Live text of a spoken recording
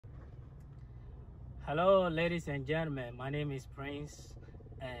Hello, ladies and gentlemen. My name is Prince,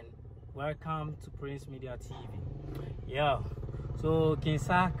 and welcome to Prince Media TV. Yeah, so King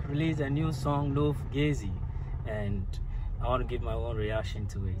Sark released a new song, No Fugazy, and I want to give my own reaction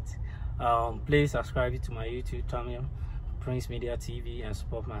to it. Please subscribe to my YouTube channel, Prince Media TV, and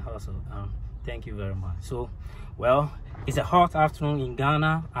support my hustle. Thank you very much. So, well, it's a hot afternoon in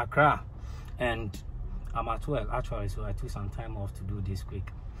Ghana, Accra, and I'm at work actually, so I took some time off to do this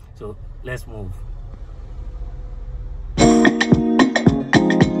quick. So let's move.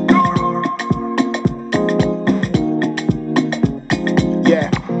 Yeah,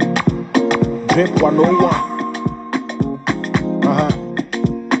 Drip 101.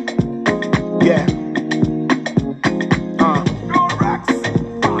 Yeah.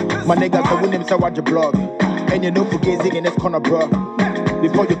 My niggas are winning, so watch your blog. And you know Fugazy in this corner, bro.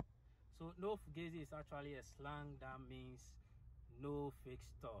 Before you. So, no Fugazy is actually a slang that means no fake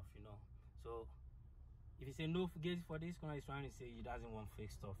stuff, you know. So, if you say no Fugazy for this corner, he's trying to say he doesn't want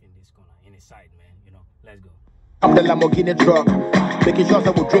fake stuff in this corner, in his side, man. You know, let's go. I'm the Lamborghini truck, making sure I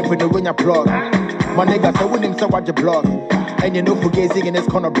will drip when you win your plug. My niggas are winning, so watch your blog. And you know Fugazy in this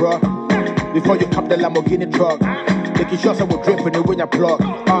corner, bro. Before you cap the Lamborghini truck, making sure I will drip when you win your plug. So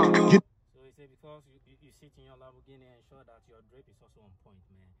you say because you sit in your Lamborghini and ensure that your drip is also on point,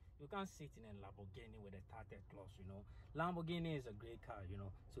 man. You can't sit in a Lamborghini with a tattered cloth, you know. Lamborghini is a great car, you know.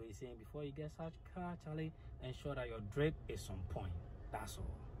 So he's saying before you get such car, Charlie, ensure that your drip is on point. That's all.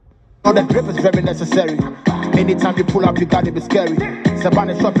 Oh, the drip is very necessary. Anytime you pull up, you gotta be scary.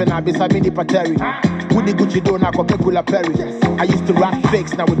 Sabana shopping, I be some mini pateri. With the Gucci do now, Coca-Cola Perry. I used to rock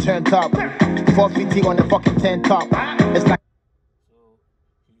fakes, now we turned up. 450 on the fucking 10 top. It's like. So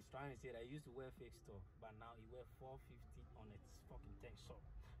he's trying to say that he used to wear fake stuff, but now he wears 450 on its fucking 10 top.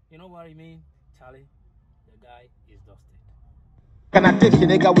 You know what I mean, Charlie? The guy is dusted. Can I tip you,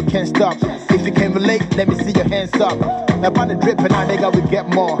 nigga, we can't stop. If you can relate, let me see your hands up. Now on the drip and now, nigga, we get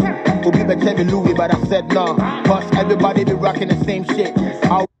more. We'll be back heavy Louis, but I said no. Cause everybody be rocking the same shit.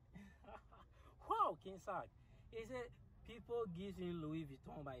 Wow, King Sark. He said people give him Louis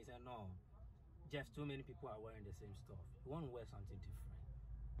Vuitton, but he said no. Just too many people are wearing the same stuff. You want to wear something different.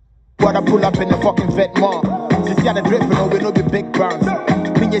 What I pull up in the fucking vet mall. Since you the drip, you know we know the big brands.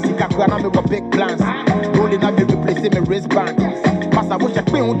 Minye Sikaku and I make big plans. Rolling up, be replacing my wristband. Pass I wish I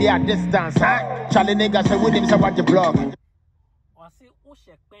queen with their distance. Charlie niggas say with him, so watch your blog. Or say, oh,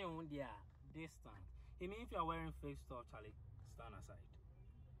 she queen on their distance. He mean if you are wearing fake stuff, Charlie, stand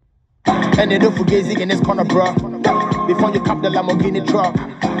aside. And they do Fugazy in this corner, bro. Before you cap the Lamborghini truck,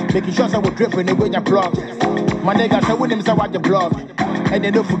 making sure I will drip when they win your plug. My niggas say with him, so watch your blog. And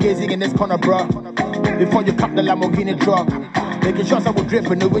they do Fugazy in this corner, bro. Before you cap the Lamborghini truck, making sure I will drip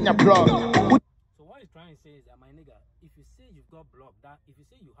when they win your plug. So what he's trying to say is that, my nigga, if you say you've got block, that if you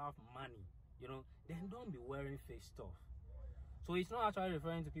say you have money, you know, then don't be wearing fake stuff. So it's not actually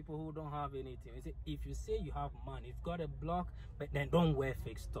referring to people who don't have anything. He said, if you say you have money, you've got a block, but then don't wear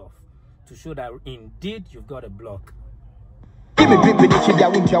fake stuff to show that indeed you've got a block. Give me drip in the shit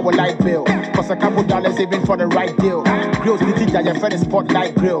that won't your light bill. Cause a couple dollars even for the right deal. Grills the teacher, your friend is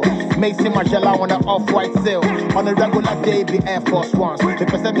spotlight grill. Makes him a shell on an off-white sale. On a regular day, be Air Force Ones. The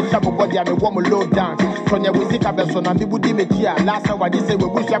percent me sharp body, I me want me low down. Sonya we see Cabelson and me would me cheer. Last time I just say we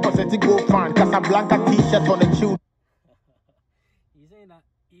wish I was a go fan. Casablanca t-shirt on the chew. He's saying that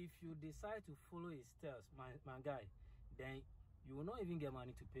if you decide to follow his steps, my guy, then you will not even get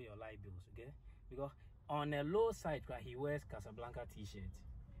money to pay your light bills, okay? Because on the low side, right, he wears Casablanca t-shirt,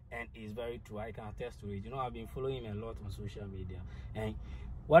 and it's very true. I can attest to it. You know, I've been following him a lot on social media, and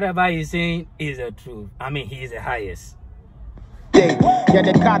whatever he's saying is the truth. I mean, he is the highest. Yeah,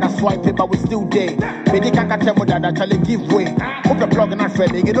 the card I swipe it, but we still day. But they can't catch them that actually give way. Hope the plug and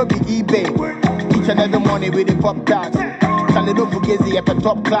friendly, it don't be eBay. Each and every morning with the pop tags. Charlie don't Fugazy at the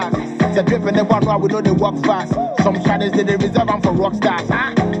top class. The drip and the one where we know they walk fast. Some shadows they reserve them for rock stars.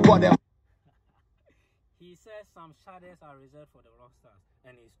 What else? He says some shadows are reserved for the rock stars,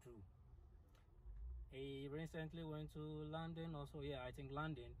 and it's true. He recently went to London, also, yeah, I think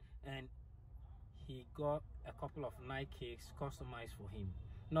London, and he got a couple of night cakes customized for him.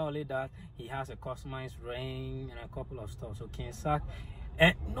 Not only that, he has a customized ring and a couple of stuff. So King Sark,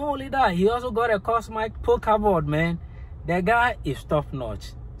 and not only that, he also got a customized poker board, man. The guy is top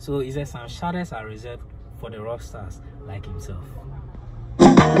notch. So he says some shadows are reserved for the rock stars like himself.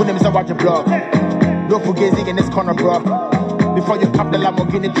 With him, so watch your blog. Don't Fugazy in this corner, bro. Before you cap the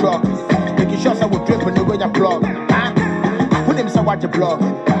Lamborghini truck, making sure I will drip when you win your plug. With him, so watch your blog.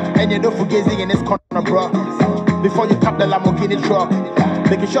 And you don't Fugazy in this corner, bro. Before you cap the Lamborghini truck,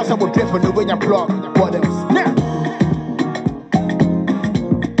 making sure I will drip when you win your plug. What else? Yeah.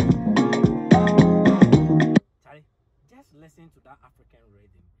 African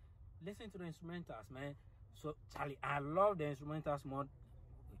rhythm. Listen to the instrumentals, man. So Charlie, I love the instrumentals more.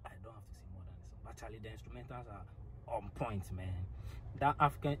 I don't have to say more than this, but Charlie, the instrumentals are on point, man. That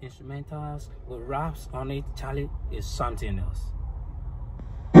African instrumentals with raps on it, Charlie, is something else.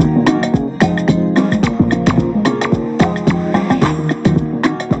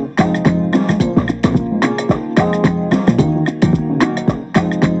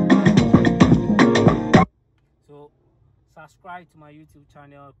 So subscribe to my YouTube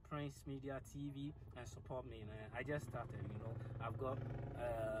channel, Prince Media TV, and support me, man. I just started, you know. I've got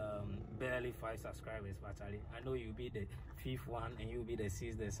barely 5 subscribers, but Charlie, I know you'll be the 5th one, and you'll be the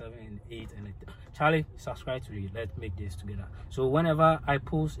 6th, the 7th, and 8th, and Charlie, subscribe to it. Let's make this together. So whenever I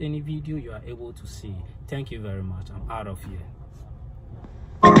post any video, you are able to see. Thank you very much. I'm out of here.